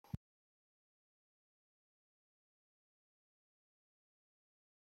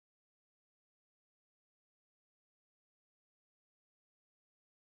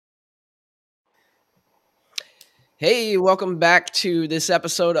Hey, welcome back to this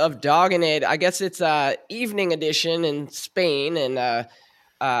episode of Doggin It. I guess it's evening edition in Spain and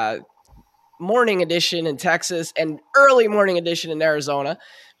uh, morning edition in Texas and early morning edition in Arizona.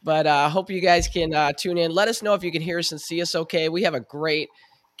 But I hope you guys can tune in. Let us know if you can hear us and see us okay. We have a great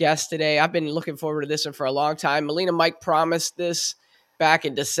guest today. I've been looking forward to this one for a long time. Melina Mike promised this back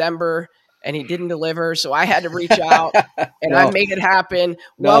in December, and he didn't deliver, so I had to reach out. And I No, made it happen.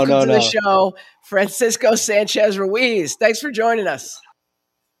 no, Welcome no, to the no. show, Francisco Sanchez Ruiz. Thanks for joining us.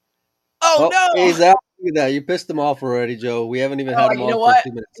 Oh, Oh, no. he's out. Look at that. You pissed him off already, Joe. We haven't even Oh, had him you know on for what? 2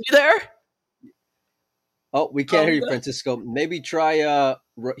 minutes. You there? Oh, we can't Oh, hear you, no. Francisco. Maybe try.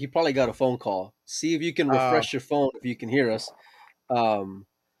 He probably got a phone call. See if you can Uh, refresh your phone if you can hear us. Um,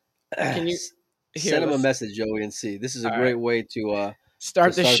 can you here? send him a Let's message, Joey, and see. This is a all right. great way to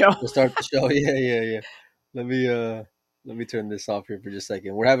Start the show. start the show. Yeah, yeah, yeah. Let me let me turn this off here for just a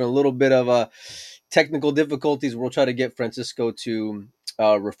second. We're having a little bit of technical difficulties. We'll try to get Francisco to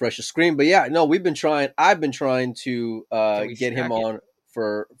refresh the screen. But yeah, no, we've been trying. I've been trying to Can we get him stack it? on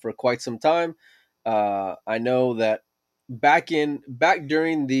for quite some time. I know that back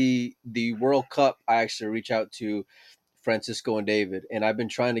during the World Cup, I actually reached out to Francisco and David, and I've been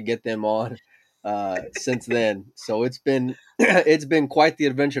trying to get them on since then. So it's been it's been quite the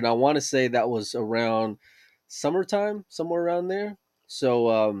adventure. And I want to say that was around summertime, somewhere around there.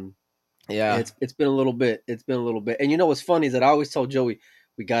 So Yeah. it's been a little bit. It's been a little bit. And you know what's funny is that I always tell Joey,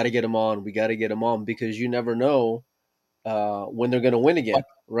 we got to get him on. We got to get him on because you never know when they're going to win What again,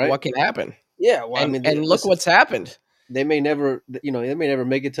 right? what can happen? Yeah. Well, I And mean, and look listen, what's happened. they may never, they may never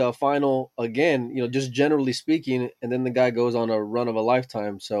make it to a final again. Just generally speaking, and then the guy goes on a run of a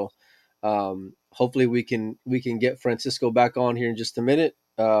lifetime. So hopefully we can get Francisco back on here in just a minute.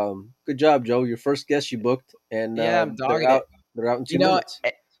 Good job, Joe. Your first guest you booked, and Yeah, I'm they're dogging it. out. They're out in You 2 know, minutes.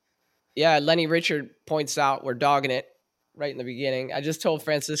 yeah, Lenny Richard points out we're dogging it right in the beginning. I just told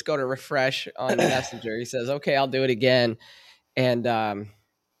Francisco to refresh on Messenger. He says, "Okay, I'll do it again." And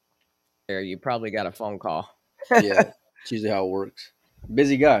there, you probably got a phone call. Yeah, it's usually how it works.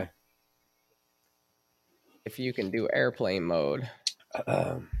 Busy guy. If you can do airplane mode,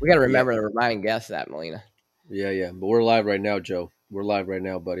 Um, we got to yeah, remember to remind guests that, Melina. yeah. But we're live right now, Joe. We're live right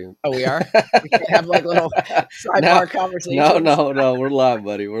now, buddy. Oh, we are. We can't have like little no, sidebar no, conversations. no, no. We're live,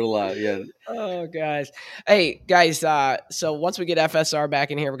 buddy. We're live. Yeah. Oh, guys. Hey, guys. So once we get FSR back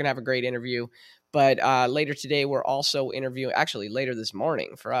in here, we're gonna have a great interview. But later today, we're also interviewing. Actually, later this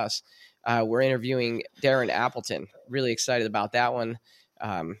morning for us, we're interviewing Darren Appleton. Really excited about that one.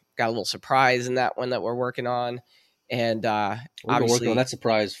 Got a little surprise in that one that we're working on, and We've been working on obviously, that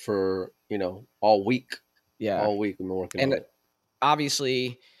surprise for all week. yeah, All week we've been working on and it.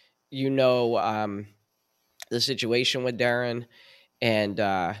 obviously, you know, the situation with Darren, and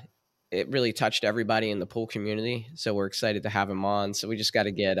it really touched everybody in the pool community. So we're excited to have him on. So we just got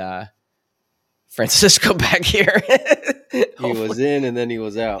to get Francisco back here. He was in and then he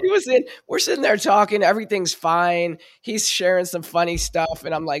was out. He was in. We're sitting there talking. Everything's fine. He's sharing some funny stuff,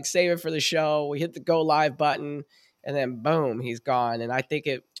 and I'm like, save it for the show. We hit the go live button, and then boom, he's gone. And I think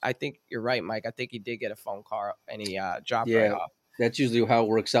you're right, Mike. I think he did get a phone call, and he dropped right Yeah, off. that's usually how it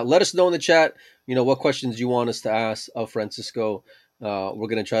works out. Let us know in the chat, what questions you want us to ask of Francisco. We're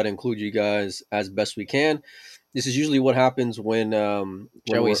gonna try to include you guys as best we can. This is usually what happens when Joey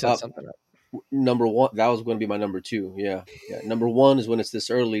we're said up. something. Number one, that was going to be my number two. Yeah, yeah. Number one is when it's this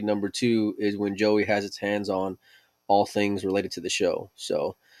early. Number two is when Joey has its hands on all things related to the show.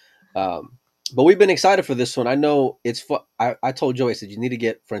 So, um, but we've been excited for this one. I know it's fun. I told Joey, I said, you need to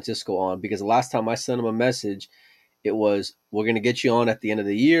get Francisco on because the last time I sent him a message, it was, we're going to get you on at the end of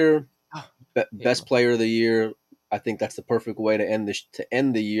the year. Oh, Best player of the year. I think that's the perfect way to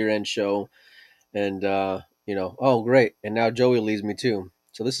end the year end show. And, oh, great. And now Joey leaves me too.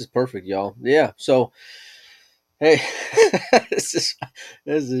 So this is perfect, y'all. Yeah. So, hey, this is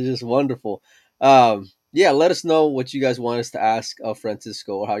this is just wonderful. Yeah, let us know what you guys want us to ask of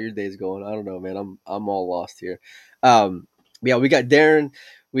Francisco or how your day's going. I don't know, man. I'm all lost here. Yeah, we got Darren.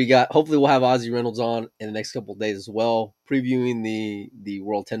 We got, hopefully we'll have Ozzy Reynolds on in the next couple of days as well, previewing the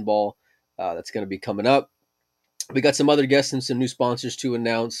World 10 Ball that's going to be coming up. We got some other guests and some new sponsors to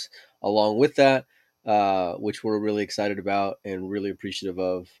announce along with that, which we're really excited about and really appreciative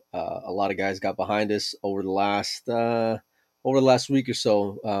of. A lot of guys got behind us over the last week or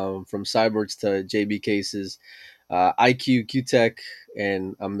so, from Cyberts to JB Cases, IQ, QTech,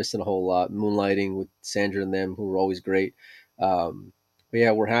 and I'm missing a whole lot. Moonlighting with Sandra and them, who were always great. But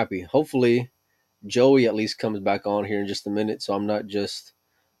yeah, we're happy. Hopefully, Joey at least comes back on here in just a minute, so I'm not just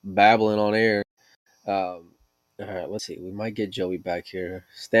babbling on air. All right, let's see. We might get Joey back here.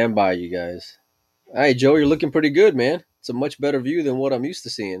 Stand by, you guys. Hey, Joe, you're looking pretty good, man. It's a much better view than what I'm used to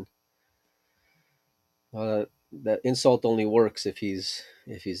seeing. That insult only works if he's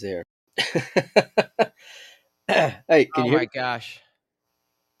there. Hey, can Oh you hear my me? gosh.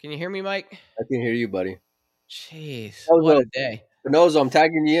 Can you hear me, Mike? I can hear you, buddy. Jeez, what Nozo, a day. Nozo, I'm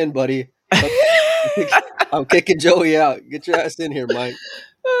tagging you in, buddy. I'm kicking Joey out. Get your ass in here, Mike.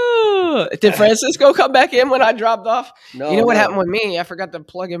 Did Francisco come back in when I dropped off? You No, know what happened no, with me? I forgot to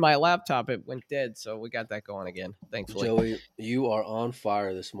plug in my laptop. It went dead, so we got that going again, thankfully. Joey, you are on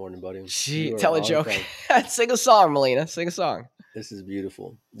fire this morning, buddy. Gee, You are tell a on joke. fire. Sing a song, Melina. Sing a song. This is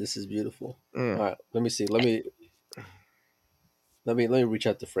beautiful. This is beautiful. Mm. All right, let me see. Let me reach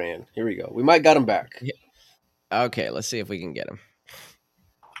out to Fran. Here we go. We might got him back. Yeah. Okay, let's see if we can get him.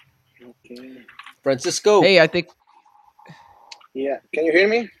 Okay. Francisco. Hey, I think Yeah. Can you hear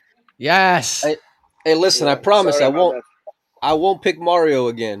me? yes. Hey, hey, listen. I Yeah. promise Sorry I about won't. I won't pick Mario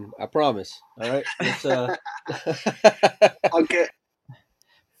again. I promise. All right. Let's. that. Okay.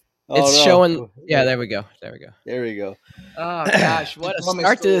 Oh It's showing. no. Yeah, there we go. There we go. There we go. Oh gosh, I what a promise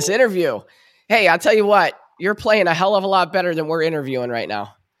start to this to. interview. Hey, I'll tell you what, you're playing a hell of a lot better than we're interviewing right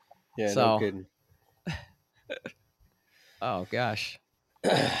now. Yeah. No So, kidding. oh gosh.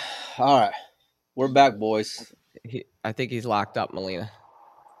 All right. We're back, boys. I think he's locked up, Melina.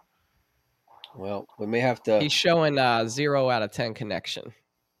 Well, we may have to. He's showing 0 out of 10 connection.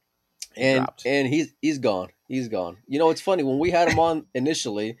 He And dropped. and he's gone. He's gone. You know, it's funny when we had him on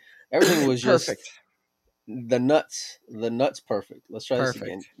initially. Everything was just Perfect. the nuts. The nuts. Perfect. Let's try this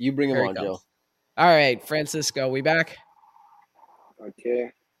again. Perfect. You bring him Here he on, comes. Joe. All right, Francisco, we back? Okay.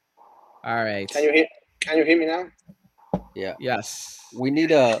 All right. Can you hear me now? Yeah. Yes. We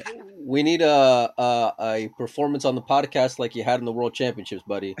need a performance on the podcast like you had in the World Championships,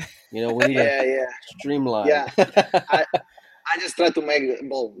 buddy. You know, we need a Yeah. Yeah. streamline. Yeah. I I just try to make the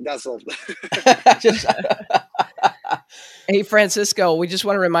ball. That's all. Just Hey, Francisco, we just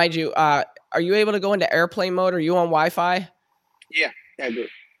want to remind you, are you able to go into airplane mode? Are you on Wi-Fi? Yeah. I do.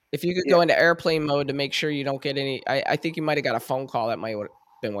 If you could Yeah. go into airplane mode to make sure you don't get any, I think you might have got a phone call that might have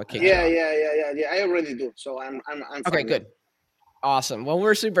been what kicked you Yeah. off. Yeah. I already do. So I'm Okay, fine. good. Awesome. Well,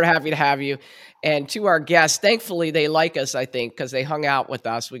 we're super happy to have you. And to our guests, thankfully, they like us, I think, because they hung out with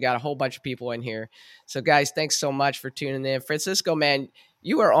us. We got a whole bunch of people in here. So, guys, thanks so much for tuning in. Francisco, man,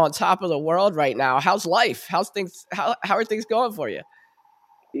 you are on top of the world right now. How's life? How's things? How are things going for you?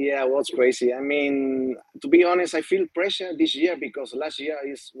 Yeah, well, it's crazy. I mean, to be honest, I feel pressure this year because last year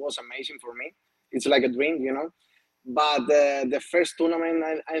was amazing for me. It's like a dream, you know. But the first tournament,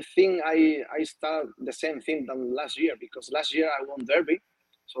 I think I start the same thing than last year because last year I won Derby,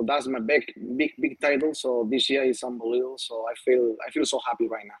 so that's my big title. So this year is unbelievable. So I feel so happy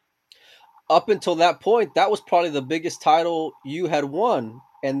right now. up until that point, that was probably the biggest title you had won.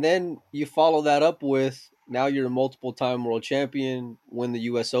 And then you follow that up with now you're a multiple time world champion, win the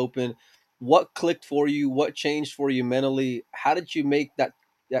US Open. What clicked for you? What changed for you mentally? How did you make that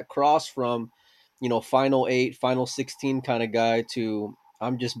cross from, final 8, final 16 kind of guy to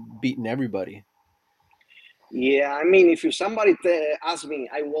I'm just beating everybody? Yeah, I mean, if you somebody ask me,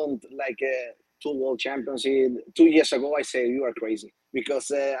 I want like two world championship 2 years ago, I say you are crazy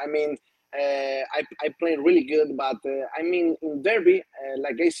because I mean, I played really good, but I mean in Derby,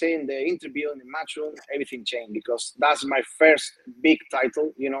 like I say in the interview in the matchroom, everything changed because that's my first big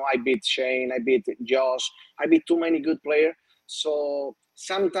title. You know, I beat Shane, I beat Josh, I beat too many good players. So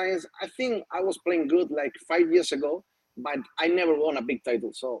sometimes I think I was playing good like 5 years ago, but I never won a big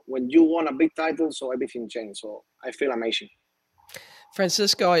title. So when you won a big title, so everything changed. So I feel amazing.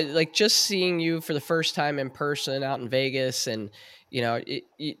 Francisco, like just seeing you for the first time in person out in Vegas, and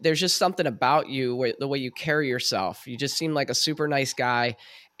there's just something about you, the way you carry yourself. You just seem like a super nice guy,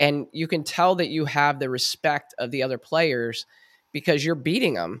 and you can tell that you have the respect of the other players because you're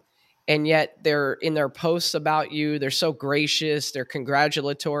beating them, and yet they're in their posts about you. They're so gracious. They're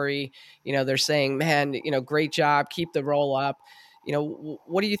congratulatory. They're saying, "Man, great job. Keep the roll up."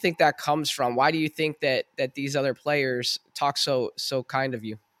 What do you think that comes from? Why do you think that these other players talk so kind of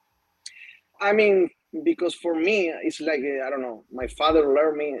you? I mean, because for me, it's like I don't know. My father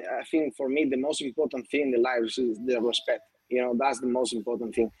learned me. I think for me, the most important thing in the life is the respect. You know, that's the most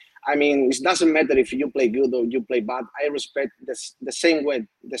important thing. I mean, it doesn't matter if you play good or you play bad. I respect the same way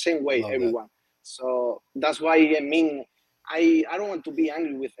Love that. everyone. So that's why I mean, I don't want to be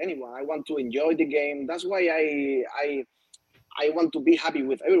angry with anyone. I want to enjoy the game. That's why I want to be happy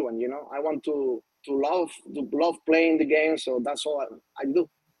with everyone. You know, I want to love playing the game. So that's all I do.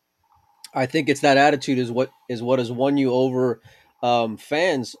 I think it's that attitude is what has won you over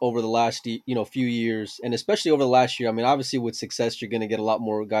fans over the last few years, and especially over the last year. I mean, obviously with success, you're going to get a lot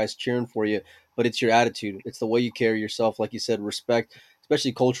more guys cheering for you. but it's your attitude. It's the way you carry yourself. Like you said, respect,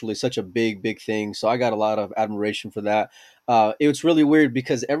 especially culturally, such a big thing. So I got a lot of admiration for that. It's really weird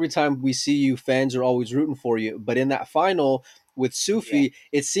because every time we see you, fans are always rooting for you. But in that final with Yeah. Sufi,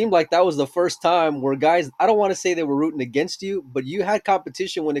 it seemed like that was the first time where guys, I don't want to say they were rooting against you, but you had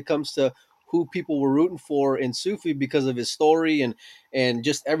competition when it comes to who people were rooting for in Sufi because of his story and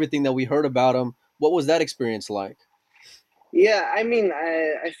just everything that we heard about him. What was that experience like? Yeah, I mean,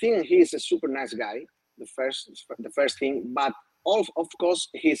 I think he's a super nice guy. The first thing, but all of course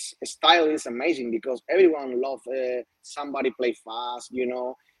his style is amazing because everyone love somebody play fast.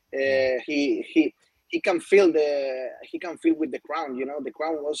 Yeah. He can feel with the crown. The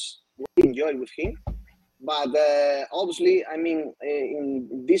crown was really enjoyed with him. But obviously, I mean,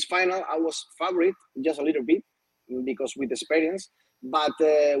 in this final, I was favorite just a little bit because with experience. But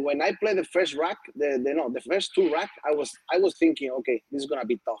when I played the first rack, the first two rack, I was thinking, okay, this is gonna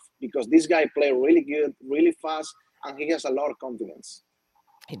be tough because this guy play really good, really fast, and he has a lot of confidence.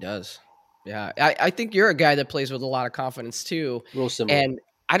 He does. Yeah. I think you're a guy that plays with a lot of confidence too. Real similar. And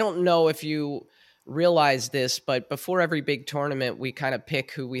I don't know if you realize this, but before every big tournament, we kind of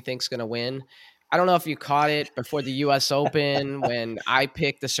pick who we think's going to win. I don't know if you caught it before the US Open when I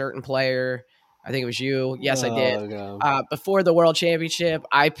picked a certain player. I think it was you. Yes, I did. Oh god. Before the World Championship,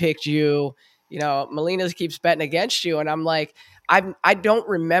 I picked you. Melina keeps betting against you. And I'm like, I don't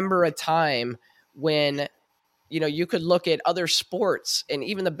remember a time when you could look at other sports and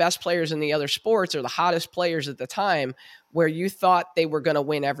even the best players in the other sports or the hottest players at the time where you thought they were going to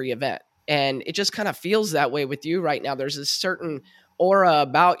win every event. And it just kind of feels that way with you right now. There's a certain aura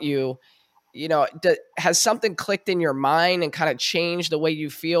about you. Has something clicked in your mind and kind of changed the way you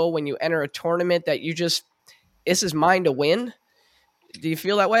feel when you enter a tournament that this is mine to win? Do you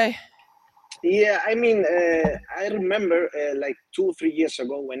feel that way? Yeah, I mean, I remember like 2 or 3 years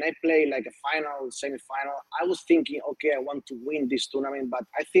ago when I played like a final, semi-final. I was thinking, okay, I want to win this tournament, but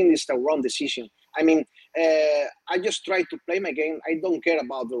I think it's the wrong decision. I mean, I just try to play my game. I don't care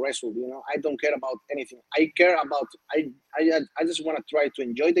about the result. I don't care about anything. I care about I just want to try to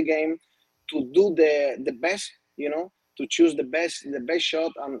enjoy the game, to do the best. To choose the best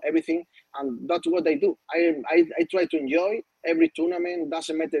shot and everything, and that's what I do. I try to enjoy every tournament.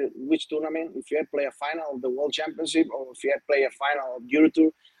 Doesn't matter which tournament. If you play a final of the World Championship or if you play a final of Euro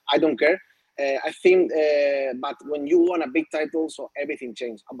Tour, I don't care. I think, but when you won a big title, so everything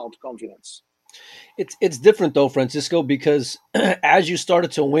changed about confidence. It's different though, Francisco, because as you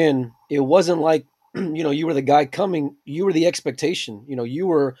started to win, it wasn't like you were the guy coming. You were the expectation. You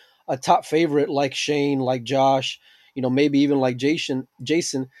were a top favorite, like Shane, like Josh. Maybe even like Jason.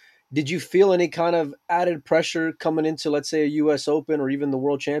 Jason, did you feel any kind of added pressure coming into, let's say, a U.S. Open or even the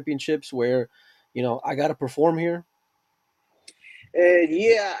World Championships, where I got to perform here?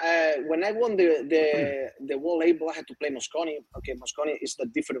 Yeah, when I won the world label, I had to play Mosconi. Okay, Mosconi is the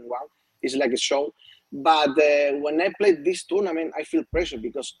different one. It's like a show. But when I played this tournament, I feel pressure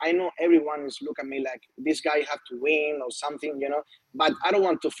because I know everyone is looking at me like this guy have to win or something. But I don't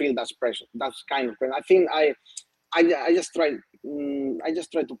want to feel that pressure. That's kind of pressure. I think I just try. I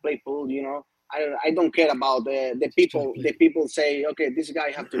just try to play pool. I don't care about the Just trying to people. play. The people say, okay, this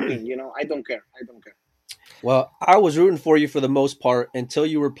guy have to win. I don't care. I don't care. Well, I was rooting for you for the most part until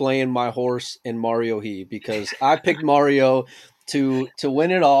you were playing my horse in Mario He, because I picked Mario to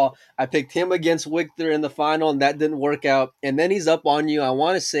win it all. I picked him against Victor in the final, and that didn't work out. And then he's up on you. I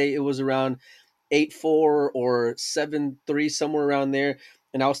want to say it was around 8-4 or 7-3, somewhere around there.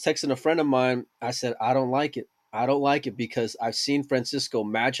 And I was texting a friend of mine. I said, I don't like it. I don't like it because I've seen Francisco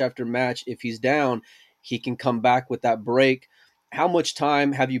match after match. If he's down, he can come back with that break. How much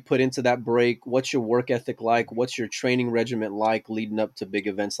time have you put into that break? What's your work ethic like? What's your training regimen like leading up to big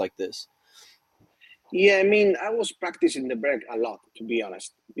events like this? Yeah, I mean, I was practicing the break a lot, to be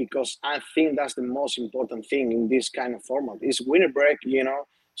honest, because I think that's the most important thing in this kind of format. Is winner break,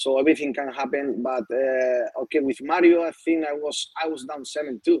 so everything can happen. But okay, with Mario, I think I was down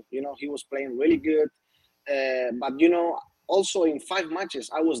 7-2. He was playing really good, but also in 5 matches,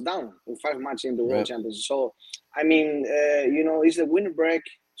 I was down in 5 matches in the World Right. Champions. So I mean, it's a winner break,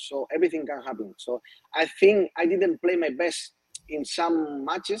 so everything can happen. So I think I didn't play my best in some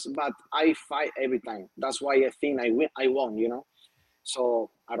matches, but I fight every time. That's why I think I win. I won. So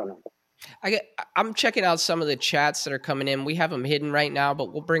I don't know. I'm checking out some of the chats that are coming in. We have them hidden right now,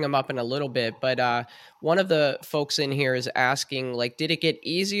 but we'll bring them up in a little bit. But one of the folks in here is asking, like, did it get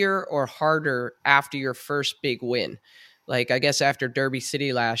easier or harder after your first big win? Like, I guess after Derby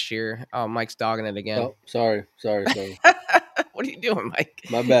City last year. Oh, Mike's dogging it again. Oh, sorry. What are you doing, Mike?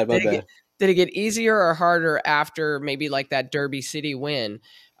 My bad. My Did it get bad. did it get easier or harder after maybe like that Derby City win?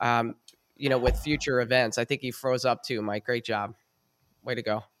 Um, with future events. I think he froze up too, Mike. Great job. Way to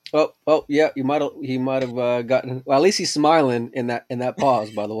go. Oh, yeah. He might have gotten. Well, at least he's smiling in that pause.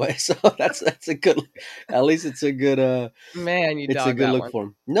 By the way, so that's a good. At least it's a good. Man, you It's a dogged good that look one. for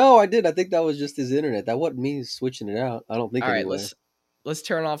him. No, I did. I think that was just his internet. That wasn't me switching it out. I don't think All right, anyway. let's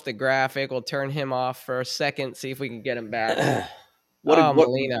turn off the graphic. We'll turn him off for a second. See if we can get him back.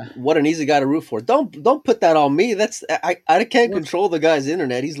 Molina. What an easy guy to root for. Don't put that on me. That's I can't control the guy's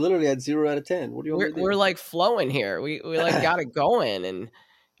internet. He's literally at 0 out of 10. What do you want me to do? We're like flowing here. We like got it going, and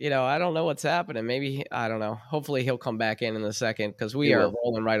I don't know what's happening. Maybe I don't know. Hopefully he'll come back in a second because we are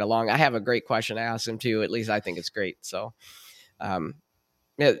rolling right along. I have a great question to ask him too. At least I think it's great. So,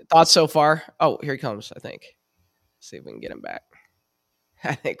 thoughts so far? Oh, here he comes. I think. Let's see if we can get him back.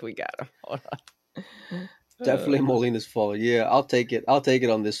 I think we got him. Hold on. Definitely Molina's fault. Yeah, I'll take it. I'll take it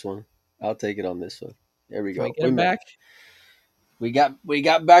on this one. There we go. We get him back. We got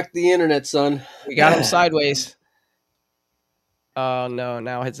back the internet, son. We got him sideways. Oh no!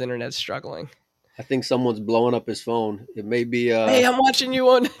 Now his internet's struggling. I think someone's blowing up his phone. It may be. Hey, I'm watching you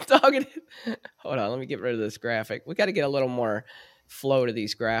on Doggin. Hold on, let me get rid of this graphic. We got to get a little more flow to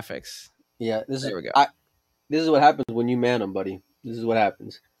these graphics. Yeah, there we go. This is what happens when you man them, buddy. This is what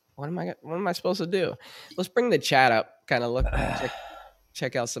happens. What am I supposed to do? Let's bring the chat up. Kind of look,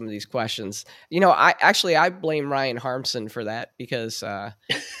 check out some of these questions. I blame Ryan Harmson for that because go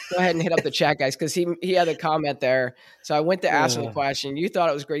ahead and hit up the chat, guys, because he had a comment there. So I went to ask him a question. You thought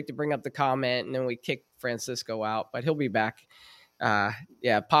it was great to bring up the comment, and then we kicked Francisco out, but he'll be back.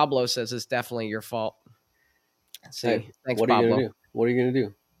 Pablo says it's definitely your fault. See, hey, thanks, what Pablo. Are you gonna do? What are you gonna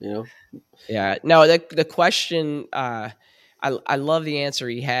do? Yeah. No, the question. I love the answer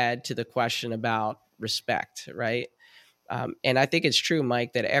he had to the question about respect, right? And I think it's true,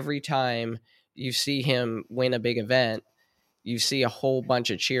 Mike, that every time you see him win a big event, you see a whole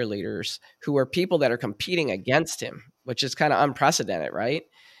bunch of cheerleaders who are people that are competing against him, which is kind of unprecedented, right?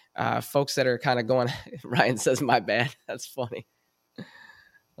 Folks that are kind of going, Ryan says, my bad. That's funny.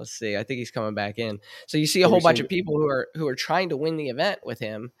 Let's see. I think he's coming back in. So you see a whole bunch of people who are trying to win the event with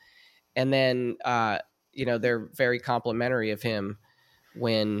him. And then, they're very complimentary of him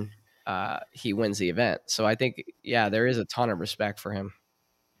when he wins the event. So I think, there is a ton of respect for him.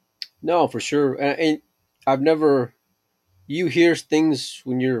 No, for sure. And I've never, you hear things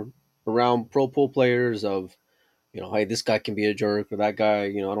when you're around pro pool players of, hey, this guy can be a jerk or that guy,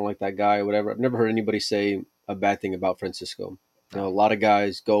 I don't like that guy or whatever. I've never heard anybody say a bad thing about Francisco. A lot of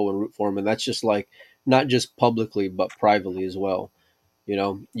guys go and root for him, and that's just like, not just publicly, but privately as well.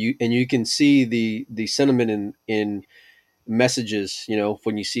 You can see the sentiment in messages,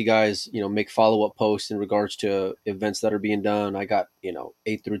 when you see guys, make follow-up posts in regards to events that are being done. I got,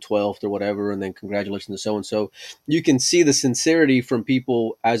 8th through 12th or whatever, and then congratulations to so-and-so. You can see the sincerity from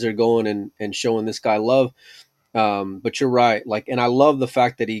people as they're going and showing this guy love. But you're right. And I love the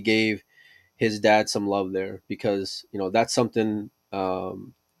fact that he gave his dad some love there because, that's something,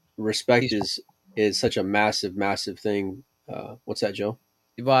 respect is such a massive, massive thing. What's that, Joe?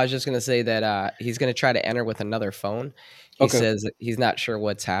 Well, I was just going to say that he's going to try to enter with another phone. He says he's not sure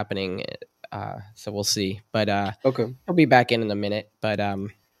what's happening, so we'll see. But he'll be back in a minute. But I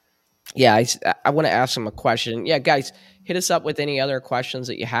want to ask him a question. Yeah, guys, hit us up with any other questions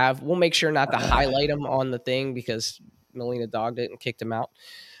that you have. We'll make sure not to highlight them on the thing because Molina dogged it and kicked him out.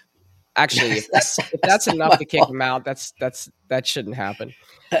 Actually, if that's enough to kick him out, that shouldn't happen.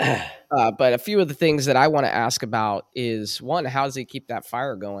 But a few of the things that I want to ask about is, one, how does he keep that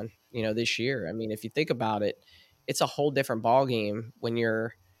fire going, this year? I mean, if you think about it, it's a whole different ball game when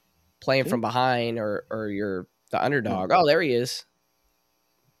you're playing from behind or you're the underdog. Oh, there he is.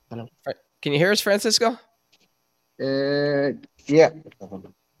 Can you hear us, Francisco? Yeah. Yeah,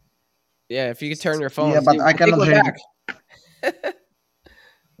 if you could turn your phone. Yeah, but I cannot hear you.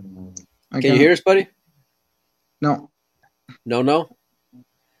 Can you hear us, buddy? No. No?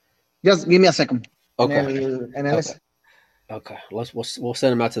 Just give me a second. Okay. Okay. We'll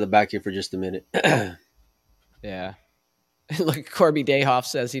send him out to the back here for just a minute. Yeah. Look, Corby Dayhoff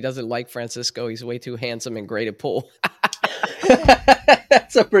says he doesn't like Francisco. He's way too handsome and great at pool.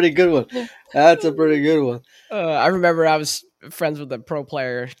 That's a pretty good one. I remember I was friends with a pro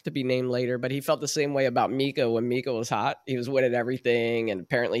player to be named later, but he felt the same way about Miko when Miko was hot. He was winning everything, and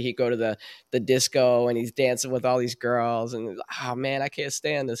apparently he'd go to the disco and he's dancing with all these girls. And oh man, I can't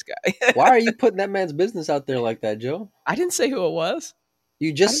stand this guy. Why are you putting that man's business out there like that, Joe? I didn't say who it was.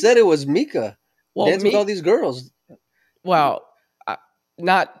 You just said it was Mika. Well, dancing with all these girls. Well,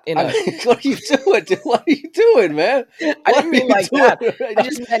 not in a. What are you doing? What are you doing, man? I didn't mean like that. Right? I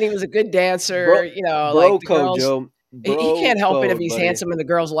just meant he was a good dancer. Bro like the code, girls, Joe. He bro can't help it if code, he's buddy. handsome and the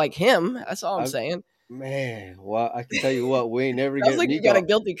girls like him. That's all I'm saying. Man, well, I can tell you what, we ain't never Sounds get like Mika. you got a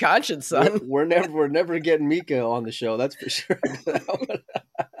guilty conscience, son. We're never getting Mika on the show. That's for sure.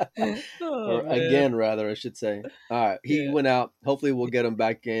 Or again, rather, I should say. All right, he went out. Hopefully, we'll get him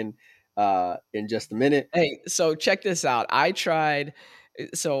back in just a minute. Hey, so check this out. I tried.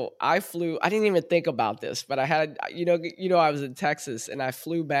 So I flew. I didn't even think about this, but I had, I was in Texas and I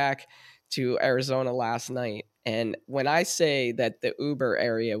flew back to Arizona last night. And when I say that the Uber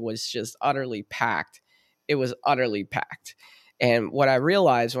area was just utterly packed, it was utterly packed. And what I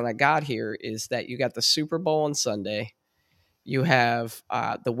realized when I got here is that you got the Super Bowl on Sunday. You have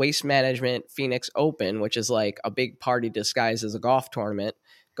the Waste Management Phoenix Open, which is like a big party disguised as a golf tournament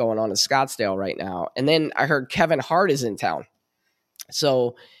going on in Scottsdale right now. And then I heard Kevin Hart is in town.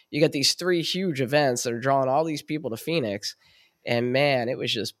 So you got these 3 huge events that are drawing all these people to Phoenix. And man, it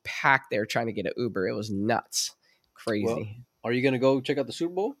was just packed there trying to get an Uber. It was nuts. Crazy. Well, are you going to go check out the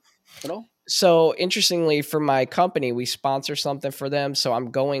Super Bowl at all? So interestingly, for my company, we sponsor something for them. So I'm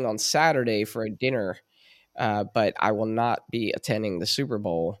going on Saturday for a dinner, but I will not be attending the Super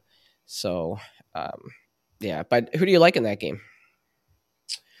Bowl. So, yeah. But who do you like in that game?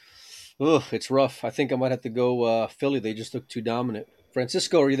 Ugh, it's rough. I think I might have to go Philly. They just look too dominant.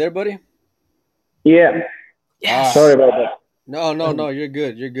 Francisco, are you there, buddy? Yeah. Yes. Sorry about that. No. You're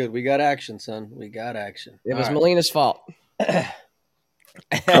good. You're good. We got action, son. We got action. It was Molina's fault. Okay.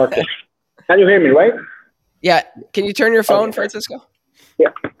 Can you hear me, right? Yeah. Can you turn your phone, Francisco?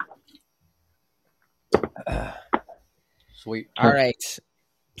 Yeah. Sweet. All right.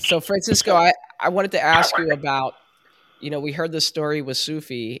 So, Francisco, I wanted to ask you about, we heard the story with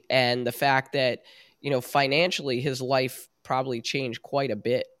Sufi and the fact that, financially his life probably changed quite a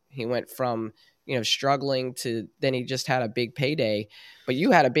bit. He went from, struggling to then he just had a big payday, but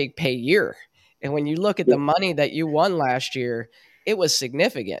you had a big pay year. And when you look at the money that you won last year, it was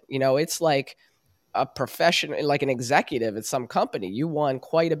significant. It's like a professional, like an executive at some company. You won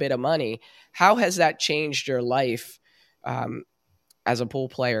quite a bit of money. How has that changed your life as a pool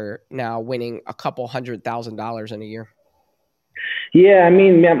player now, winning a couple $100,000 in a year? Yeah, I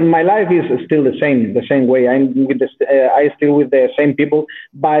mean, my life is still the same way. I still with the same people,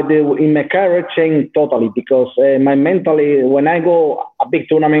 but in my career changed totally because my mentally, when I go a big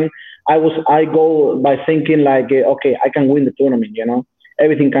tournament, I go by thinking like, okay, I can win the tournament.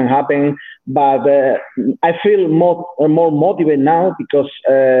 Everything can happen, but I feel more motivated now because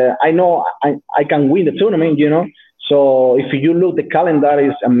I know I can win the tournament. So if you look, the calendar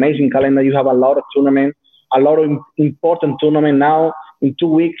is amazing calendar. You have a lot of tournaments. A lot of important tournament now. In 2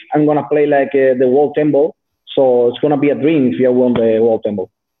 weeks, I'm gonna play like the World Temple. So it's gonna be a dream if you won the World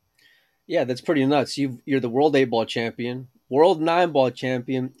Temple. Yeah, that's pretty nuts. You're the World 8-ball champion, World 9-ball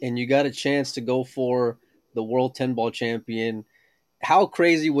champion, and you got a chance to go for the World 10-ball champion. How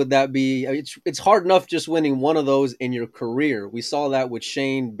crazy would that be? It's hard enough just winning one of those in your career. We saw that with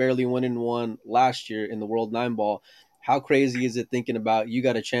Shane barely winning one last year in the World 9-ball. How crazy is it thinking about you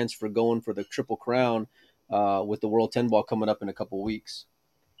got a chance for going for the Triple Crown with the World 10-ball coming up in a couple of weeks?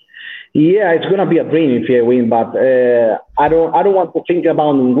 Yeah, it's gonna be a dream if you win, but I don't want to think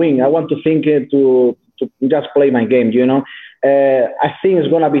about win. I want to think to just play my game. I think it's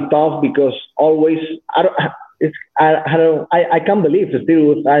gonna be tough because always I can't believe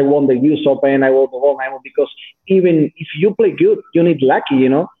still I won the US Open, I won the World 9 because even if you play good, you need lucky.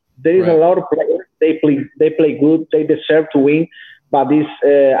 There is a lot of players. They play good. They deserve to win. But this,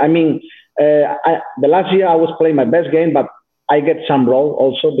 the last year I was playing my best game, but I get some role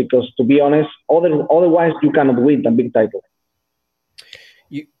also because, to be honest, otherwise you cannot win a big title.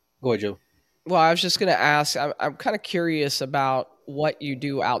 Go ahead, Joe. Well, I was just going to ask, I'm kind of curious about what you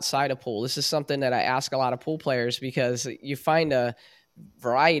do outside of pool. This is something that I ask a lot of pool players because you find a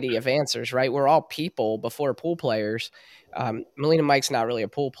variety of answers, right? We're all people before pool players. Molina Mike's not really a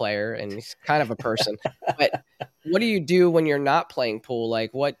pool player and he's kind of a person, but what do you do when you're not playing pool?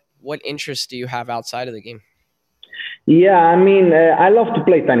 Like what interests do you have outside of the game? Yeah, I mean, I love to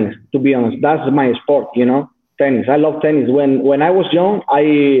play tennis, to be honest. That's my sport, tennis. I love tennis. When I was young,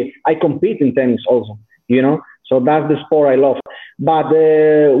 I compete in tennis also, so that's the sport I love. But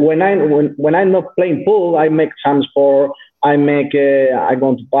when I'm not playing pool, I make some sport. I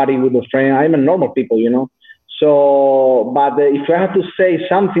go to party with a friend. I'm a normal people, So, but if I have to say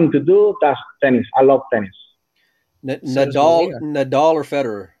something to do, that's tennis. I love tennis. Nadal or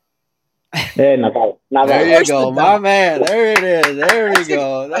Federer? Nadal. There you go, my man. There it is. There we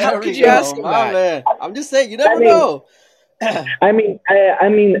go. How could you ask him my that? Man. I'm just saying, you never know. I mean,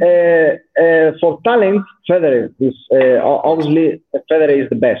 for talent, Federer is obviously Federer is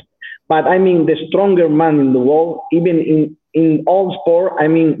the best. But I mean, the stronger man in the world, even in all sport, I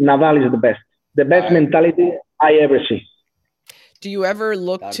mean, Nadal is the best mentality I ever see. Do you ever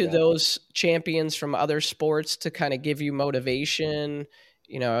look to those champions from other sports to kind of give you motivation?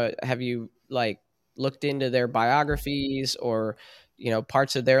 You know, have you like looked into their biographies or, you know,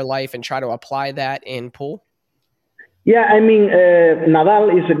 parts of their life and try to apply that in pool? Yeah, I mean, Nadal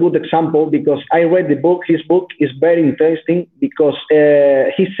is a good example because I read the book. His book is very interesting because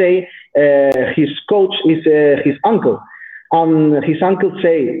he say his coach is his uncle, and his uncle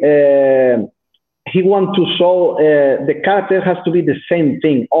say he want to show the character has to be the same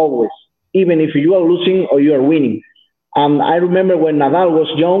thing always, even if you are losing or you are winning. And I remember when Nadal was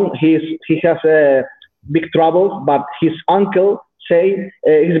young, he has big trouble, but his uncle say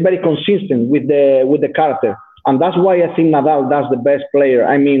he's very consistent with the character. And that's why I think Nadal that's the best player.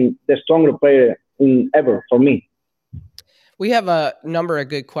 I mean, the stronger player ever for me. We have a number of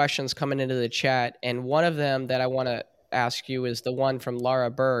good questions coming into the chat, and one of them that I want to ask you is the one from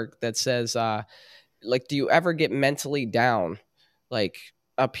Laura Berg that says, like, do you ever get mentally down, like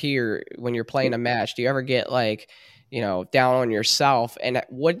up here when you're playing a match? Do you ever get like, you know, down on yourself? And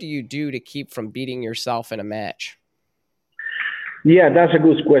what do you do to keep from beating yourself in a match? Yeah, that's a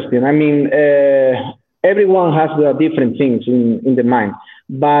good question. I mean, everyone has different things in the mind,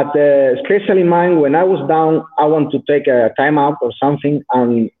 but especially mine, when I was down, I want to take a timeout or something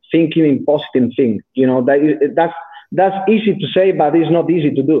and thinking in positive things. You know, that's easy to say, but it's not easy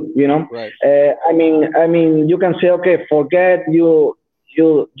to do. You know, right. I mean, you can say, okay, forget you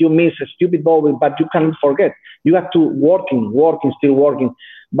miss a stupid ball, but you can't forget. You have to working, still working.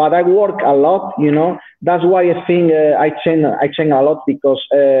 But I work a lot, you know. That's why I think I change a lot because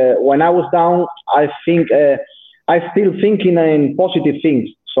when I was down, I think I still thinking in positive things.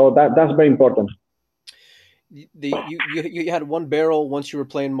 So that's very important. You had one barrel once you were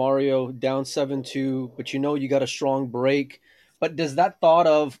playing Mario down 7-2, but you know you got a strong break. But does that thought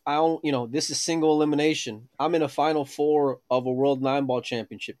of this is single elimination. I'm in a final four of a World 9-Ball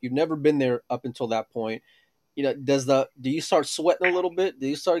Championship. You've never been there up until that point. You know, do you start sweating a little bit? Do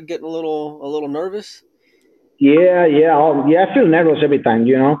you start getting a little nervous? Yeah. I feel nervous every time.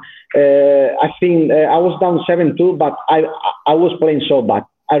 You know, I think I was down 7-2, but I was playing so bad.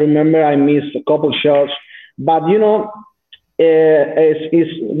 I remember I missed a couple shots, but you know,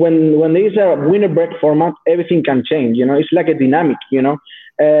 it's when there is a winner break format, everything can change. You know, it's like a dynamic. You know,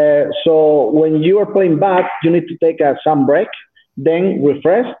 so when you are playing bad, you need to take some break, then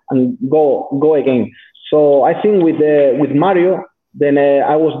refresh and go again. So I think with Mario, then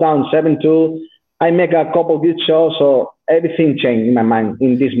I was down 7-2. I make a couple good shots, so everything changed in my mind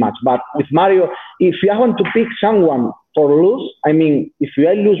in this match. But with Mario, if I want to pick someone for lose, I mean, if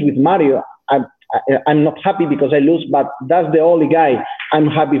I lose with Mario, I'm not happy because I lose, but that's the only guy I'm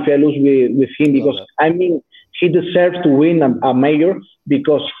happy if I lose with him because, I mean, he deserves to win a major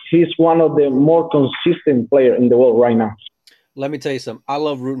because he's one of the more consistent players in the world right now. Let me tell you something. I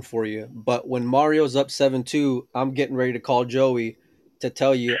love rooting for you, but when Mario's up 7-2, I'm getting ready to call Joey to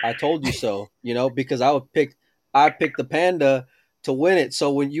tell you I told you so, you know, because I picked the Panda to win it.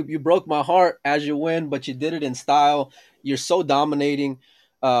 So when you broke my heart as you win, but you did it in style. You're so dominating.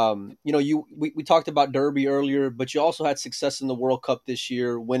 You know, we talked about Derby earlier, but you also had success in the World Cup this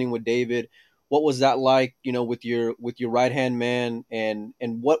year, winning with David. What was that like, you know, with your right-hand man, and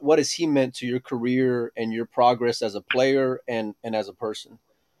what has he meant to your career and your progress as a player and as a person?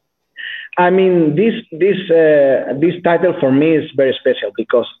 I mean, this title for me is very special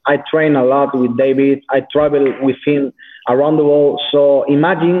because I train a lot with David. I travel with him around the world. So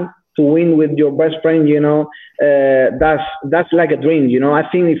imagine to win with your best friend, you know, that's like a dream, you know. I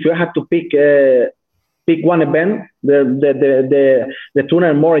think if you have to pick one event, the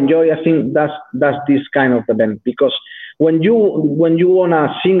tournament more enjoy. I think that's this kind of event because when you won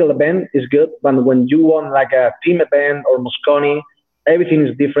a single event is good, but when you won like a team event or Mosconi, everything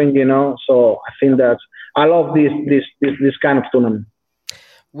is different, you know. So I think that I love this kind of tournament.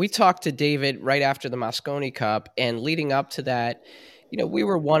 We talked to David right after the Mosconi Cup, and leading up to that, you know, we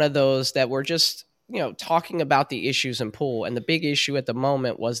were one of those that were just, you know, talking about the issues in pool. And the big issue at the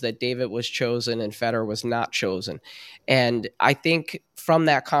moment was that David was chosen and Federer was not chosen. And I think from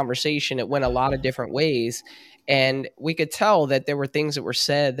that conversation, it went a lot of different ways. And we could tell that there were things that were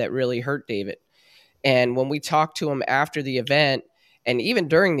said that really hurt David. And when we talked to him after the event, and even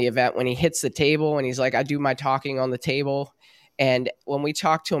during the event, when he hits the table and he's like, I do my talking on the table. And when we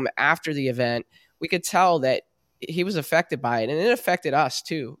talked to him after the event, we could tell that he was affected by it. And it affected us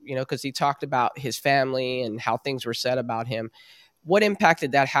too, you know, because he talked about his family and how things were said about him. What impact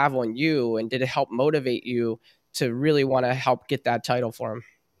did that have on you? And did it help motivate you to really want to help get that title for him?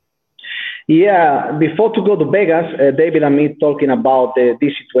 Yeah, before to go to Vegas, David and me talking about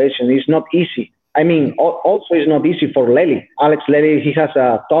this situation. It's not easy. I mean, also it's not easy for Lely. Alex Lely, he has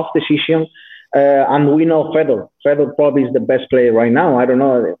a tough decision, and we know Fedor. Fedor probably is the best player right now. I don't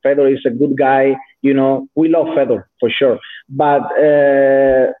know. Fedor is a good guy. You know, we love Fedor for sure. But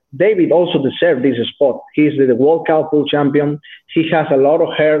David also deserves this spot. He's the World Cup full champion. He has a lot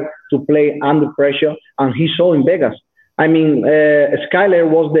of hair to play under pressure, and he saw in Vegas. I mean, Skyler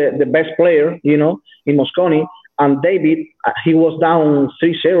was the best player, you know, in Mosconi, and David, he was down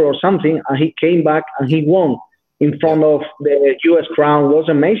 3-0 or something, and he came back and he won in front of the U.S. crown. Was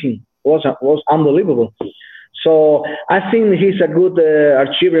amazing, was unbelievable. So I think he's a good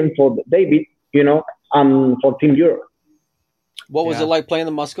achievement for David, you know, and for Team Europe. What was it like playing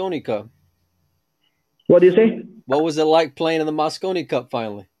the Mosconi Cup? What do you say? What was it like playing in the Mosconi Cup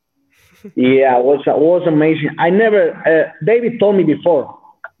finally? Yeah, was amazing. I never. David told me before,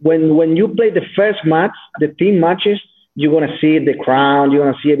 when you play the first match, the team matches, you're gonna see the crown, you're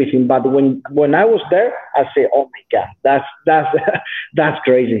gonna see everything. But when I was there, I say, oh my god, that's that's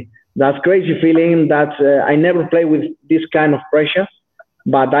crazy. That's crazy feeling. That's I never play with this kind of pressure,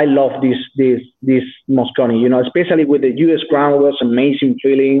 but I love this Mosconi. You know, especially with the U.S. crown, it was amazing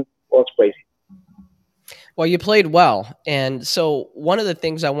feeling. Was crazy. Well, you played well. And so one of the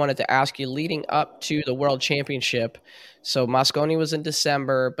things I wanted to ask you leading up to the World Championship, so Mosconi was in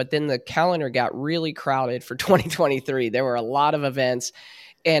December, but then the calendar got really crowded for 2023. There were a lot of events,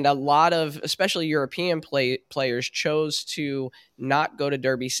 and a lot of, especially European players, chose to not go to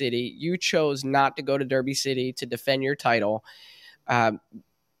Derby City. You chose not to go to Derby City to defend your title.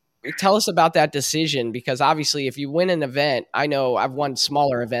 Tell us about that decision, because obviously if you win an event, I know I've won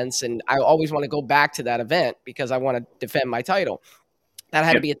smaller events and I always want to go back to that event because I want to defend my title. That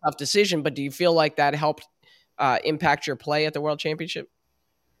had to be a tough decision, but do you feel like that helped impact your play at the World Championship?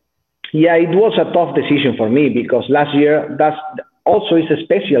 Yeah, it was a tough decision for me because last year that's also is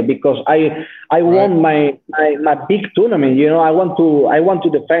special because I won my big tournament. You know, I want to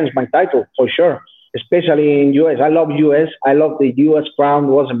defend my title for sure, especially in US. I love US. I love the US crown. It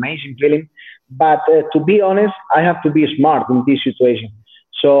was amazing feeling. But to be honest, I have to be smart in this situation.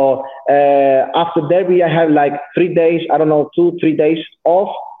 So after Derby, I had like 3 days. I don't know, 2-3 days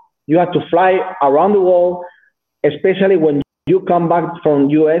off. You have to fly around the world, especially when you come back from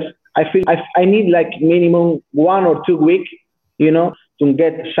US. I feel I need like minimum 1 or 2 weeks, you know, to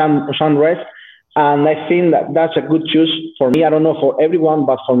get some rest. And I think that that's a good choice for me. I don't know for everyone,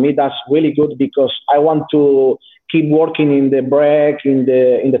 but for me that's really good because I want to keep working in the break, in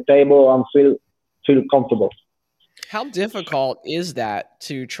the table, and feel comfortable. How difficult is that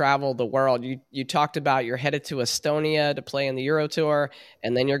to travel the world? You talked about you're headed to Estonia to play in the Euro Tour,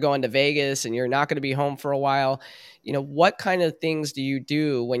 and then you're going to Vegas, and you're not going to be home for a while. You know, what kind of things do you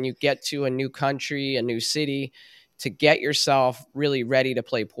do when you get to a new country, a new city, to get yourself really ready to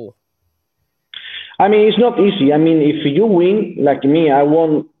play pool? I mean, it's not easy. I mean, if you win, like me, I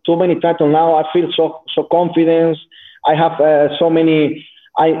won so many titles now. I feel so confident. I have so many.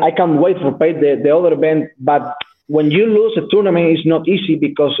 I can't wait for play the other event. But when you lose a tournament, it's not easy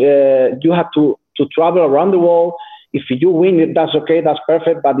because you have to travel around the world. If you win, that's okay. That's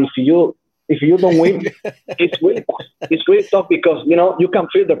perfect. But if you don't win, it's really tough because you know you can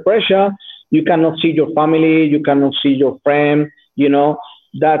feel the pressure. You cannot see your family. You cannot see your friend. You know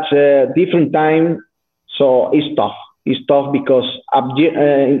that's a different time. So it's tough. It's tough because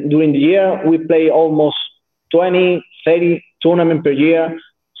during the year, we play almost 20, 30 tournaments per year.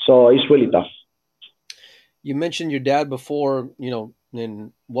 So it's really tough. You mentioned your dad before, you know,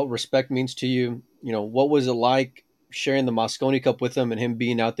 and what respect means to you. You know, what was it like sharing the Mosconi Cup with him and him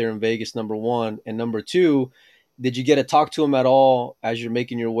being out there in Vegas, number one? And number two, did you get to talk to him at all as you're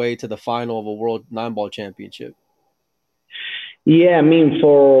making your way to the final of a World 9-Ball Championship? Yeah, I mean,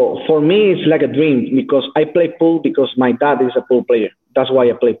 for me, it's like a dream because I play pool because my dad is a pool player. That's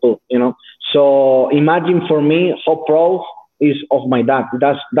why I play pool, you know. So imagine for me how proud is of my dad.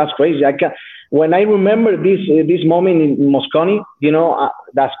 That's crazy. When I remember this moment in Mosconi, you know,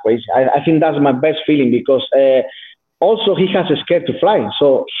 that's crazy. I think that's my best feeling because also he has a scared to fly,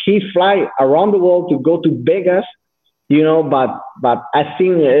 so he fly around the world to go to Vegas. You know, but I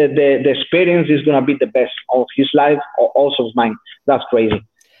think the experience is gonna be the best of his life, also of mine. That's crazy.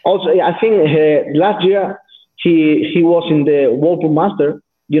 Also, I think last year he was in the World Pool Master,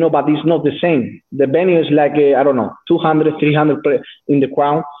 you know, but it's not the same. The venue is like I don't know, 200, 300 in the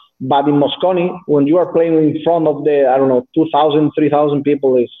crown. But in Mosconi, when you are playing in front of the I don't know 2,000, 3,000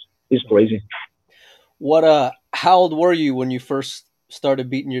 people, is crazy. How old were you when you first started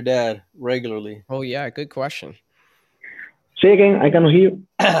beating your dad regularly? Oh yeah, good question. Say again, I cannot hear you.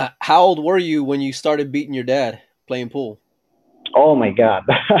 How old were you when you started beating your dad playing pool? Oh my God.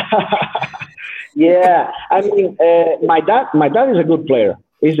 Yeah, I mean, my dad is a good player.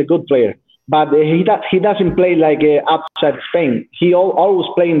 He's a good player, but he doesn't play like outside Spain. Always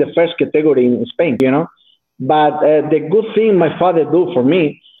play in the first category in Spain, you know. But the good thing my father do for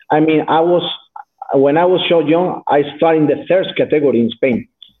me, I mean, I was when I was so young, I started in the third category in Spain.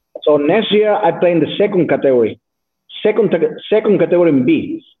 So next year I play in the second category, second category in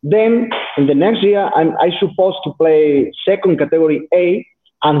B. Then in the next year I supposed to play second category A,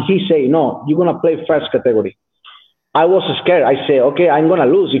 and he say no, you're gonna play first category. I was scared. I say okay, I'm gonna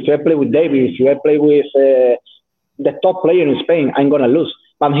lose if I play with David, if I play with the top player in Spain, I'm gonna lose.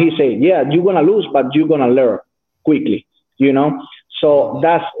 But he say yeah, you're gonna lose, but you're gonna learn quickly, you know. So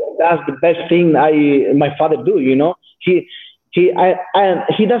that's the best thing my father do, you know. He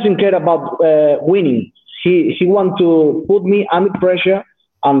doesn't care about winning. He want to put me under pressure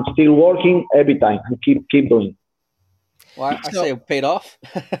and still working every time and keep doing. Well, I say it paid off.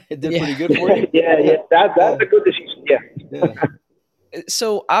 It did pretty good for you. Yeah. That's a good decision. Yeah.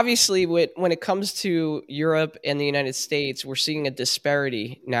 So obviously, when it comes to Europe and the United States, we're seeing a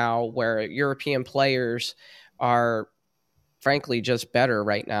disparity now where European players are frankly just better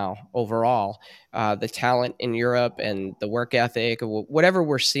right now overall. The talent in Europe and the work ethic, whatever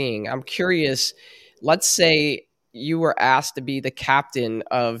we're seeing. I'm curious, let's say you were asked to be the captain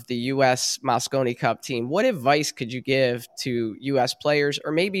of the U.S. Mosconi Cup team. What advice could you give to U.S. players,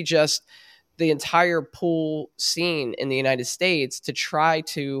 or maybe just the entire pool scene in the United States, to try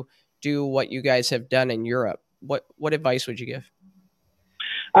to do what you guys have done in Europe? What advice would you give?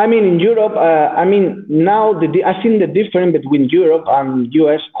 I mean, in Europe, now I think the difference between Europe and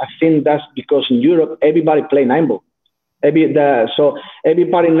US, I think that's because in Europe everybody play nine ball. So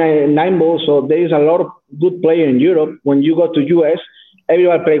everybody nine ball. So there is a lot of good player in Europe. When you go to US,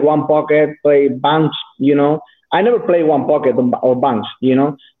 everybody play one pocket, play banks. You know, I never play one pocket or banks. You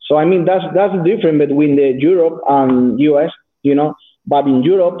know, so I mean that's the difference between the Europe and US. You know, but in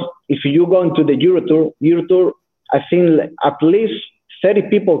Europe, if you go into the Euro Tour, I think at least 30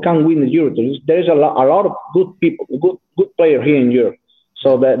 people can win the Euro Tour. There is a lot of good people, good players here in Europe.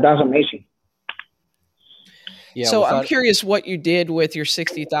 So that's amazing. Yeah, so I'm curious what you did with your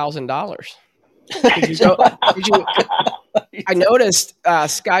 $60,000. Did you? I noticed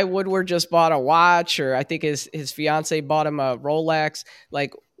Sky Woodward just bought a watch, or I think his fiance bought him a Rolex.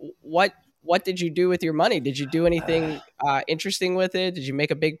 Like, what did you do with your money? Did you do anything interesting with it? Did you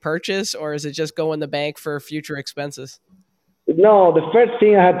make a big purchase, or is it just go in the bank for future expenses? No, the first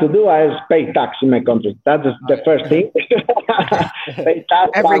thing I had to do is pay tax in my country. That's the first thing. Pay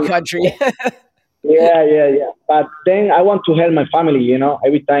tax. Every country. Yeah. But then I want to help my family, you know,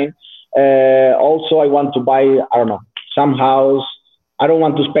 every time. Also, I want to buy, I don't know, some house. I don't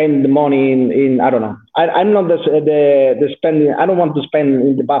want to spend the money in I don't know. I'm not the spending. I don't want to spend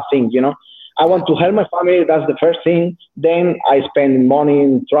in the bad thing, you know. I want to help my family. That's the first thing. Then I spend money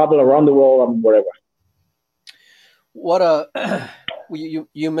and travel around the world and wherever. What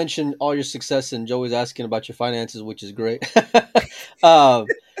you mentioned all your success, and Joey's asking about your finances, which is great.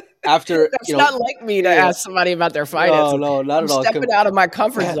 After that's not like me to ask somebody about their finances. No, not at all. Stepping out of my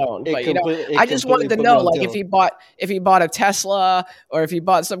comfort zone, but I just wanted to know, like, if he bought a Tesla or if he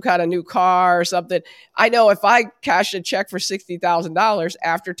bought some kind of new car or something. I know if I cashed a check for $60,000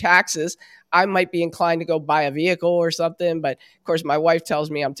 after taxes, I might be inclined to go buy a vehicle or something. But of course, my wife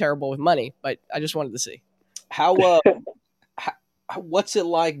tells me I'm terrible with money. But I just wanted to see. What's it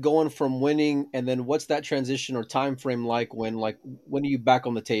like going from winning, and then what's that transition or time frame like when are you back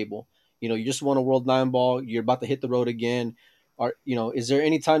on the table? You know, you just won a World Nine Ball, you're about to hit the road again. Is there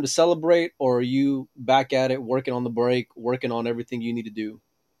any time to celebrate, or are you back at it, working on the break, working on everything you need to do?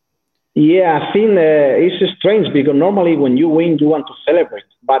 Yeah, I think it's strange because normally when you win, you want to celebrate,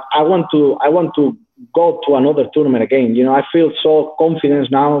 but I want to go to another tournament again. You know, I feel so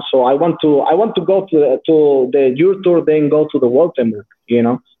confident now, so I want to go to the Euro Tour, then go to the World Temple. You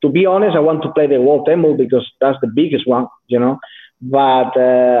know, to be honest, I want to play the World Temple because that's the biggest one. You know, but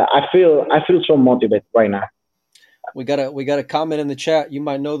I feel so motivated right now. We got a comment in the chat. You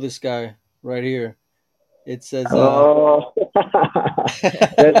might know this guy right here. It says, "Oh,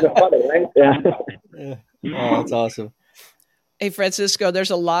 that's the father, right?" Yeah. Oh, that's awesome. Hey, Francisco, there's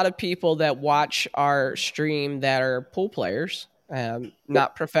a lot of people that watch our stream that are pool players,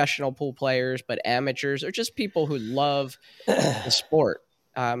 not professional pool players, but amateurs, or just people who love the sport.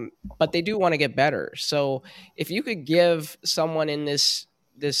 But they do want to get better. So if you could give someone in this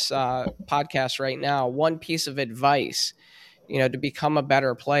podcast right now one piece of advice, to become a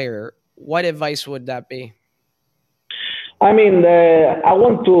better player, what advice would that be? I mean, I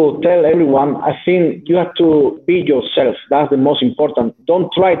want to tell everyone, I think you have to be yourself. That's the most important.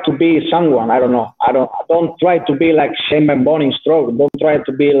 Don't try to be someone. I don't know. Don't try to be like Shane Van Bonin Stroke. Don't try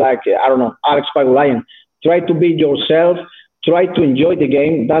to be like, I don't know, Alex Pagulayan. Try to be yourself. Try to enjoy the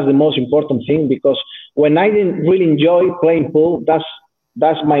game. That's the most important thing, because when I didn't really enjoy playing pool, that's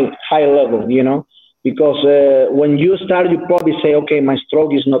my high level, because when you start, you probably say, okay, my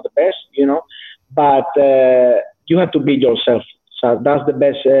stroke is not the best, but you have to be yourself. So that's the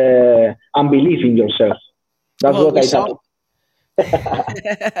best, and believe in yourself. That's Well, what I thought.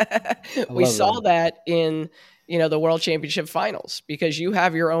 We saw that in the World Championship finals, because you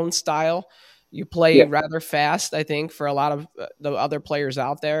have your own style. You play rather fast, I think, for a lot of the other players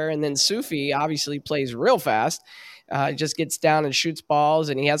out there. And then Sufi obviously plays real fast, just gets down and shoots balls,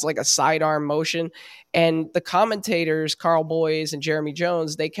 and he has like a sidearm motion. And the commentators, Carl Boys and Jeremy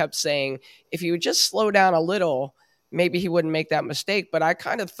Jones, they kept saying, if he would just slow down a little, maybe he wouldn't make that mistake. But I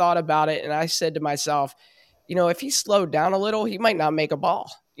kind of thought about it, and I said to myself, if he slowed down a little, he might not make a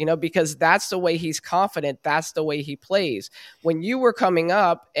ball, because that's the way he's confident. That's the way he plays. When you were coming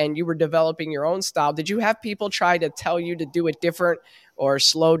up and you were developing your own style, did you have people try to tell you to do it different or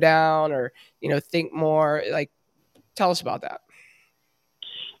slow down or, think more? Like, tell us about that.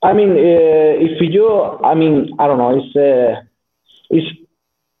 I mean, I don't know.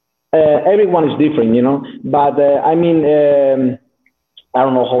 Everyone is different, but I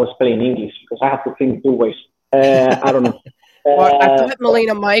don't know how to explain in English, because I have to think two ways. I don't know. Well,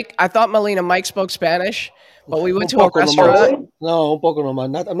 I thought Melina Mike spoke Spanish, but we went to a restaurant. No, un poco nomás.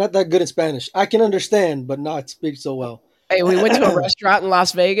 I'm not that good at Spanish. I can understand, but not speak so well. Hey, we went to a restaurant in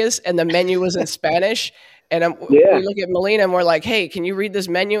Las Vegas, and the menu was in Spanish. And we look at Melina, and we're like, "Hey, can you read this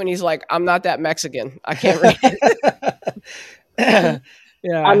menu?" And he's like, "I'm not that Mexican. I can't read it."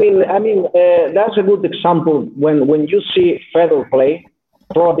 Yeah. I mean, that's a good example. When you see Federer play,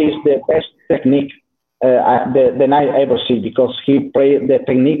 probably is the best technique the I ever see, because the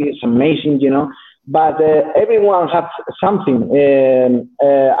technique is amazing, But everyone has something.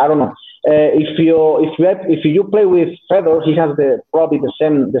 I don't know. If you play with Federer, he has probably the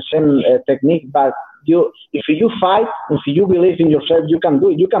same technique. But if you fight, if you believe in yourself, you can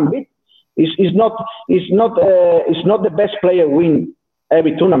do it. You can beat. It's not the best player win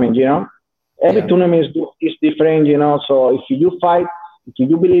every tournament, Every tournament is different, So if you fight, if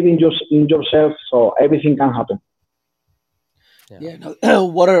you believe in yourself, so everything can happen. Yeah.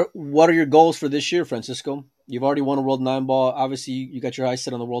 What are your goals for this year, Francisco? You've already won a World 9 ball. Obviously, you got your eyes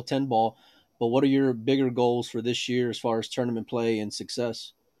set on the World 10 ball. But what are your bigger goals for this year as far as tournament play and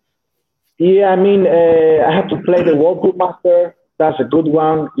success? Yeah, I have to play the World Tour Master. That's a good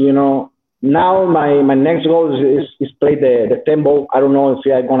one, Now my next goal is play the 10 ball. I don't know if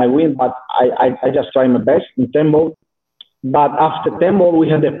I'm gonna win, but I just try my best in 10 ball. But after 10 ball, we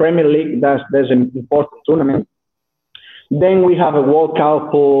have the Premier League. There's an important tournament. Then we have a World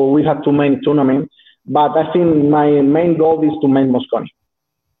Cup. We have too many tournaments. But I think my main goal is to make Mosconi.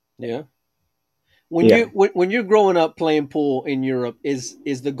 Yeah. When you're growing up playing pool in Europe,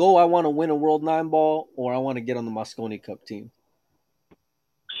 is the goal I want to win a World 9 ball, or I want to get on the Mosconi Cup team?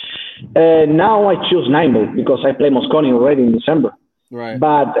 Now I choose 9 ball because I play Mosconi already in December. Right.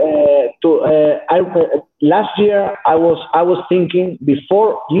 But last year I was thinking,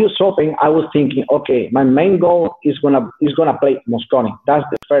 before US Open, I was thinking, okay, my main goal is gonna play Mosconi. That's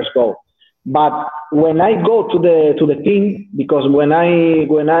the first goal. But when I go to the team, because when I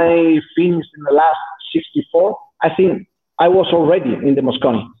finished in the last 64, I think I was already in the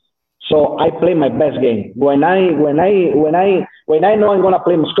Mosconi. So I play my best game. When I know I'm gonna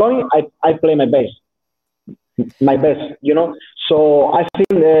play Mosconi, I play my best. So I think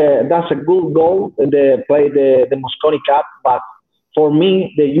that's a good goal, play the Mosconi Cup. But for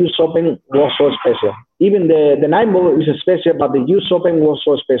me, the US Open was so special. Even the 9 ball is special, but the US Open was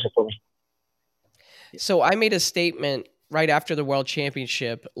so special for me. So I made a statement right after the World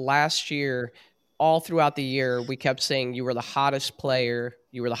Championship last year. All throughout the year, we kept saying you were the hottest player.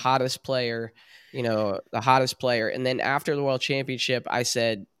 You were the hottest player. The hottest player. And then after the World Championship, I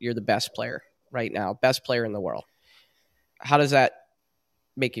said you're the best player right now, best player in the world. How does that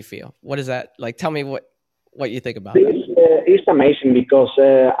make you feel? What is that like? Tell me what you think about that. It's amazing because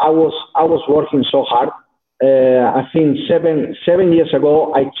I was working so hard. I think seven years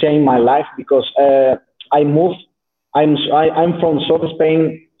ago I changed my life because I moved. I'm from South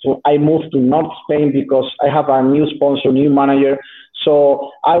Spain, so I moved to North Spain because I have a new sponsor, new manager. So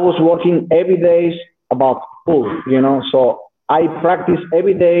I was working every day about pool, So I practice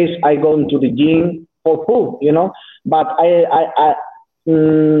every day. I go into the gym for pool, But I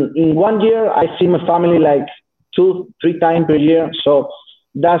in 1 year I see my family like 2, 3 times per year. So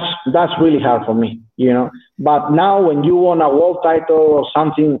that's really hard for me, you know. But now when you won a world title or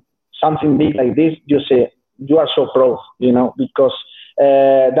something big like this, you say you are so proud, you know, because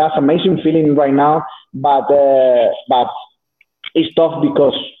that's amazing feeling right now. But it's tough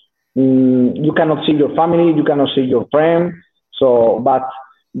because you cannot see your family, you cannot see your friend. So, but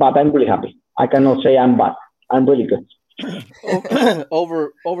I'm really happy. I cannot say I'm bad. I'm really good.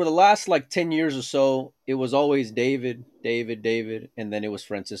 over the last like 10 years or so, it was always David, and then it was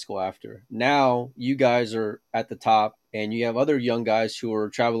Francisco after. Now you guys are at the top, and you have other young guys who are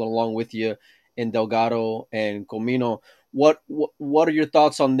traveling along with you in Delgado and Comino. What are your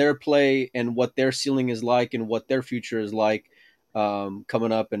thoughts on their play and what their ceiling is like and what their future is like,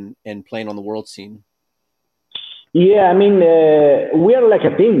 coming up and playing on the world scene? Yeah, I mean, we are like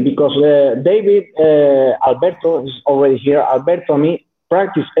a team because David, Alberto is already here. Alberto and me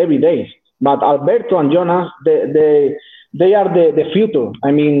practice every day. But Alberto and Jonas, they are the future.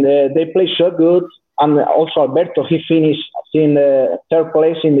 I mean, they play so good. And also Alberto, he finished in third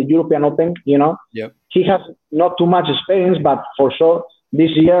place in the European Open, you know. Yep. He has not too much experience, but for sure,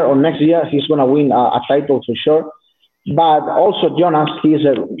 this year or next year, he's going to win a title for sure. But also Jonas, he's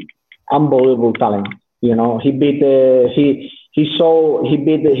an unbelievable talent. You know, he beat he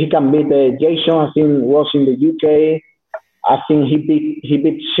can beat Jason. I think was in the UK. I think he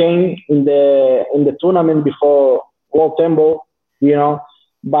beat Shane in the tournament before World Temple. You know,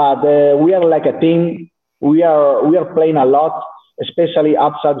 but we are like a team. We are playing a lot, especially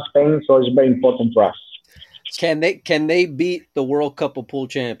outside Spain. So it's very important for us. Can they beat the World Cup of Pool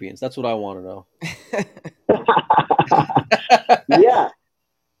Champions? That's what I want to know. Yeah.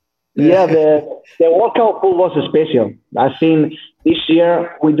 Yeah, the World Cup pool was special. I think this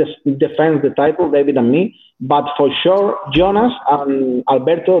year we defend the title, David and me. But for sure, Jonas and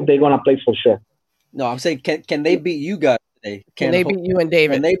Alberto, they're gonna play for sure. No, I'm saying, can they beat you guys today? Can they beat you and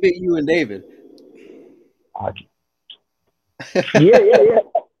David? Can they beat you and David? Yeah.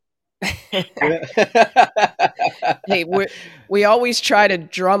 Hey, we always try to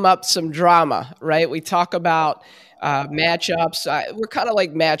drum up some drama, right? We talk about matchups. We're kind of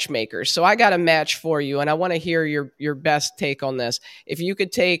like matchmakers. So I got a match for you, and I want to hear your best take on this. If you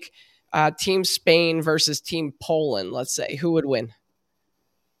could take Team Spain versus Team Poland, let's say, who would win?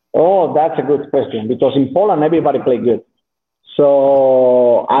 Oh, that's a good question because in Poland everybody play good.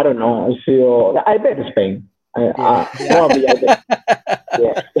 So I don't know. I bet Spain. Probably I bet.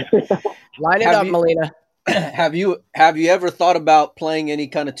 Yeah. Line it up, Melina. Have you ever thought about playing any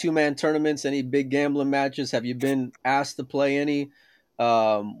kind of 2-man tournaments, any big gambling matches? Have you been asked to play any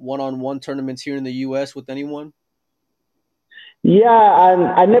one-on-one tournaments here in the U.S. with anyone? Yeah,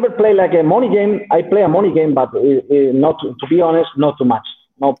 I never play like a money game. I play a money game, but not to be honest, not too much.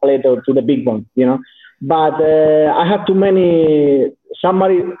 Not play to the big one, you know. But I have too many.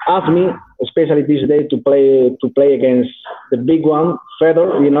 Somebody asked me, especially this day, to play against the big one,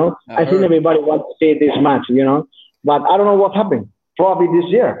 Federer. You know, I think everybody wants to see this match, you know. But I don't know what happened. Probably this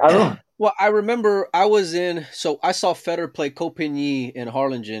year. I don't know. Well, I remember I saw Federer play Copigny in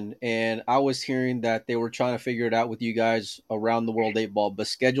Harlingen, and I was hearing that they were trying to figure it out with you guys around the World 8-Ball, but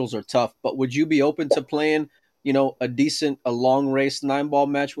schedules are tough. But would you be open to playing, you know, a long race 9-ball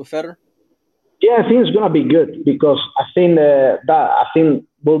match with Federer? Yeah, I think it's gonna be good because I think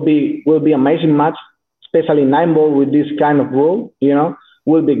will be amazing match, especially 9-ball with this kind of rule. You know,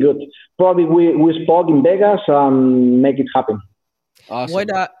 will be good. Probably we spoke in Vegas and make it happen.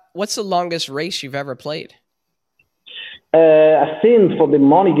 Awesome. What's the longest race you've ever played? I think for the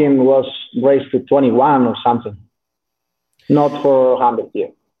money game was race to 21 or something, not for 100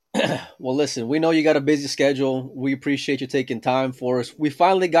 here. Well, listen, we know you got a busy schedule. We appreciate you taking time for us. We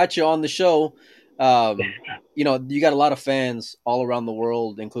finally got you on the show. You know, you got a lot of fans all around the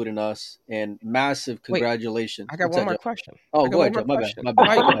world, including us, and massive congratulations. Wait, I got one more question. Oh, go ahead, Joe. My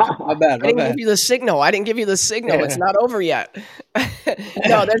bad. I didn't give you the signal. It's not over yet.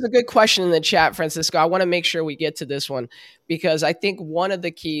 No, there's a good question in the chat, Francisco. I want to make sure we get to this one because I think one of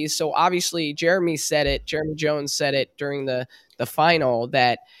the keys, so obviously Jeremy Jones said it during the final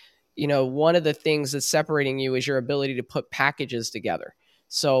that, you know, one of the things that's separating you is your ability to put packages together.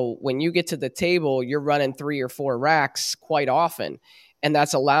 So when you get to the table, you're running 3 or 4 racks quite often, and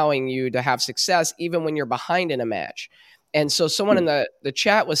that's allowing you to have success even when you're behind in a match. And so someone in the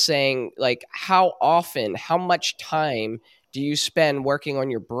chat was saying, like, how much time do you spend working on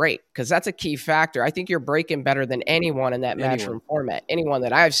your break? Because that's a key factor. I think you're breaking better than anyone in that matchroom format, anyone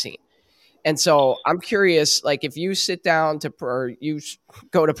that I've seen. And so I'm curious, like, if you sit down or you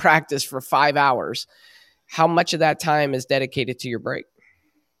go to practice for 5 hours, how much of that time is dedicated to your break?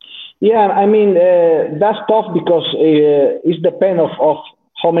 Yeah, I mean that's tough because it's depend of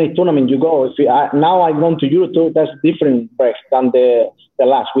how many tournaments you go. If now I'm going to Euro Tour, that's different break than the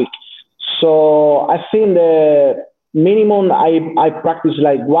last week. So I think the minimum I practice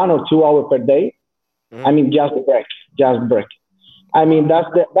like 1 or 2 hours per day. I Mhm. mean just break. I mean that's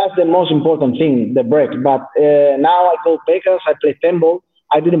the most important thing, the break. But now I go Vegas, I play temple.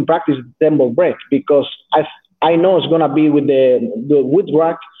 I didn't practice temple break because I know it's gonna be with the wood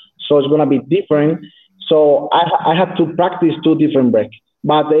rack, so it's gonna be different. So I have to practice two different breaks.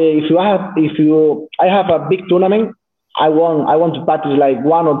 But if you I have a big tournament, I want to practice like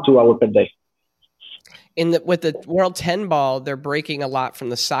 1 or 2 hours per day. With the World 10 ball, they're breaking a lot from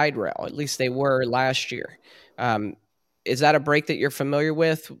the side rail. At least they were last year. Um, is that a break that you're familiar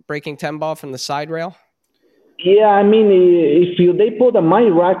with, breaking 10 ball from the side rail? Yeah, I mean, if they put a money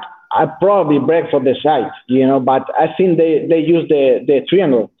rack, I probably break for the side, but I think they use the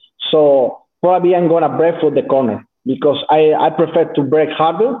triangle. So probably I'm gonna break for the corner because I prefer to break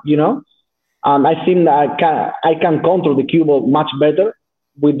harder, and I think that I can control the cue ball much better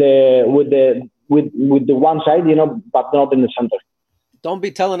with the one side, but not in the center. Don't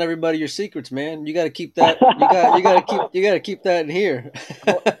be telling everybody your secrets, man. You got to keep that. You got to keep that in here.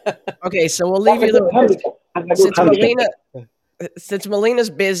 Well, okay, so we'll That's leave a you good with this. handicap. That's a good Since handicap. Molina, since Molina's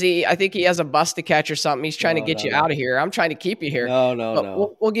busy, I think he has a bus to catch or something. He's trying to No, get no, you no, out of here. I'm trying to keep you here, no, no, but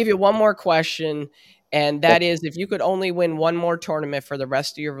no. we'll give you one more question, and that is, if you could only win one more tournament for the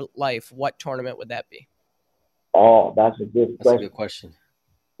rest of your life, what tournament would that be? Oh, that's a good That's a question. good question.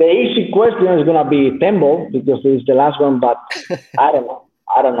 The easy question is gonna be Temple because it's the last one, but I don't know.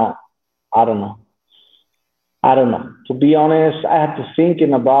 I don't know. I don't know. I don't know. To be honest, I have to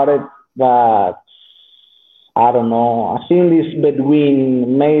thinking about it, but I don't know. I think this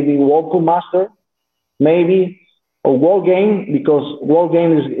between maybe World Cup Master, maybe or World Game because World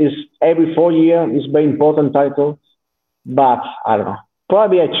Game is every 4 years. It's very important title, but I don't know.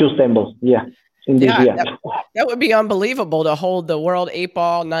 Probably I choose Temple. Yeah, in this Yeah, year. that would be unbelievable to hold the world 8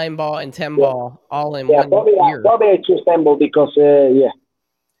 ball, 9 ball, and 10 Yeah, ball all in yeah. one Probably year. probably I choose Temple because yeah.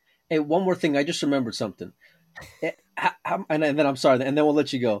 Hey, one more thing. I just remembered something. And then I'm sorry, and then we'll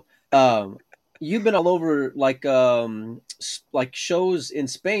let you go. Um, you've been all over like shows in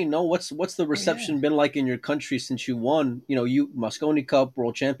Spain. No, what's the Oh yeah. reception been like in your country since you won? You Mosconi Cup,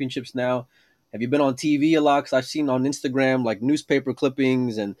 World Championships now. Have you been on TV a lot? Because I've seen on Instagram like newspaper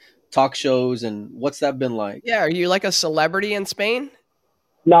clippings and talk shows. And what's that been like? Yeah, are you like a celebrity in Spain?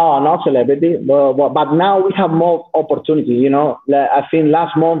 No, not celebrity, but now we have more opportunity. I think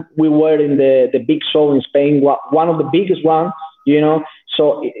last month we were in the big show in Spain, one of the biggest one.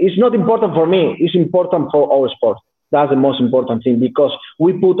 So it's not important for me. It's important for our sport. That's the most important thing because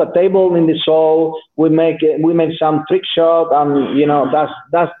we put a table in the show. We make some trick shot, and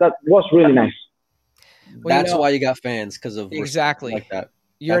that was really nice. Well, That's why you got fans because of like exactly. that.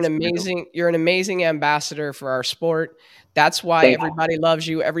 You're an That's real. amazing ambassador for our sport. That's why Thank you. everybody loves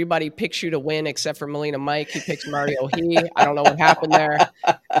you. Everybody picks you to win except for Molina Mike. He picks Mario He. I don't know what happened there,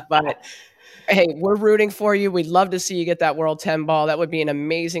 but hey, we're rooting for you. We'd love to see you get that World 10 ball. That would be an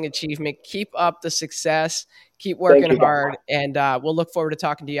amazing achievement. Keep up the success. Keep Thank working you, guys. hard, and we'll look forward to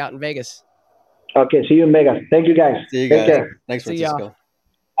talking to you out in Vegas. Okay, see you in Vegas. Thank you, guys. See you Take guys. care. Thanks, See y'all. Francisco.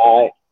 Bye.